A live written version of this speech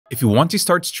If you want to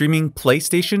start streaming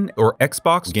PlayStation or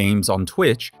Xbox games on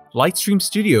Twitch, Lightstream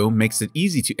Studio makes it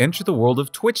easy to enter the world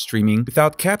of Twitch streaming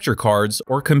without capture cards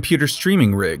or computer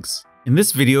streaming rigs. In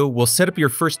this video, we'll set up your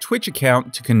first Twitch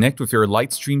account to connect with your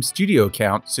Lightstream Studio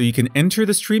account so you can enter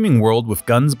the streaming world with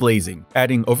guns blazing,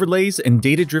 adding overlays and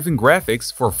data-driven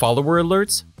graphics for follower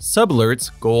alerts,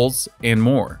 sub-alerts, goals, and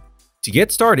more. To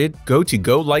get started, go to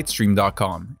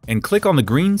golightstream.com and click on the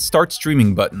green Start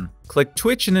Streaming button. Click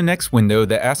Twitch in the next window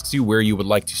that asks you where you would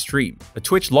like to stream. A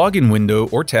Twitch login window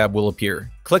or tab will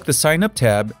appear. Click the Sign Up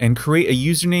tab and create a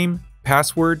username,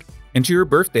 password, enter your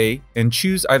birthday, and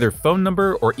choose either phone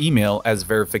number or email as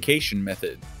verification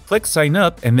method. Click Sign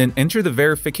Up and then enter the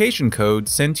verification code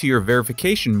sent to your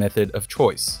verification method of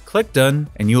choice. Click Done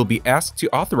and you will be asked to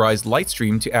authorize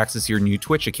Lightstream to access your new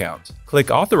Twitch account.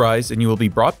 Click Authorize and you will be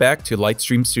brought back to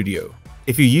Lightstream Studio.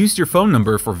 If you used your phone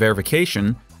number for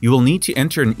verification, you will need to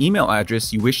enter an email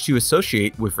address you wish to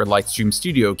associate with your Lightstream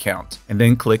Studio account, and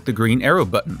then click the green arrow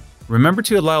button. Remember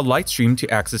to allow Lightstream to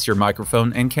access your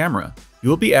microphone and camera. You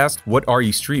will be asked, what are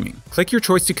you streaming? Click your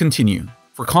choice to continue.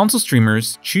 For console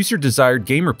streamers, choose your desired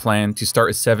gamer plan to start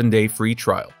a 7-day free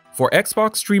trial. For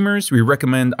Xbox streamers, we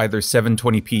recommend either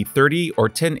 720p 30 or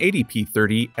 1080p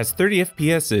 30, as 30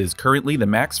 FPS is currently the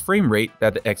max frame rate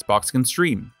that the Xbox can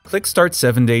stream. Click Start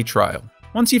 7-day trial.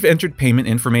 Once you've entered payment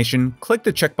information, click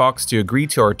the checkbox to agree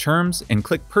to our terms and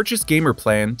click Purchase Gamer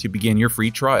Plan to begin your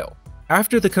free trial.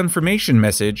 After the confirmation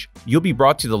message, you'll be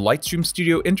brought to the Lightstream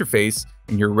Studio interface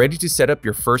and you're ready to set up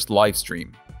your first live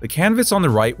stream. The canvas on the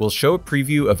right will show a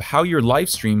preview of how your live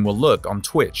stream will look on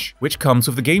Twitch, which comes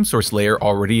with the game source layer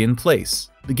already in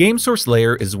place. The game source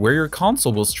layer is where your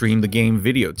console will stream the game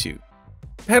video to.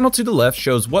 The panel to the left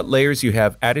shows what layers you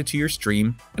have added to your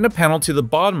stream, and a panel to the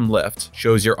bottom left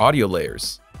shows your audio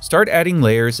layers. Start adding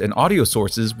layers and audio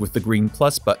sources with the green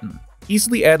plus button.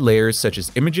 Easily add layers such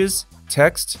as images,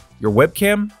 text, your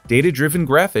webcam, data-driven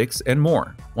graphics, and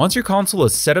more. Once your console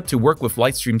is set up to work with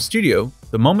Lightstream Studio,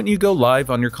 the moment you go live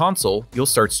on your console, you'll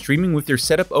start streaming with your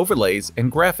setup overlays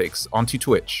and graphics onto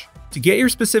Twitch. To get your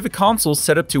specific console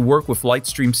set up to work with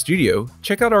Lightstream Studio,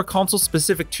 check out our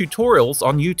console-specific tutorials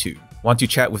on YouTube. Want to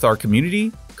chat with our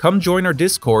community? Come join our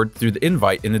Discord through the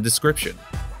invite in the description.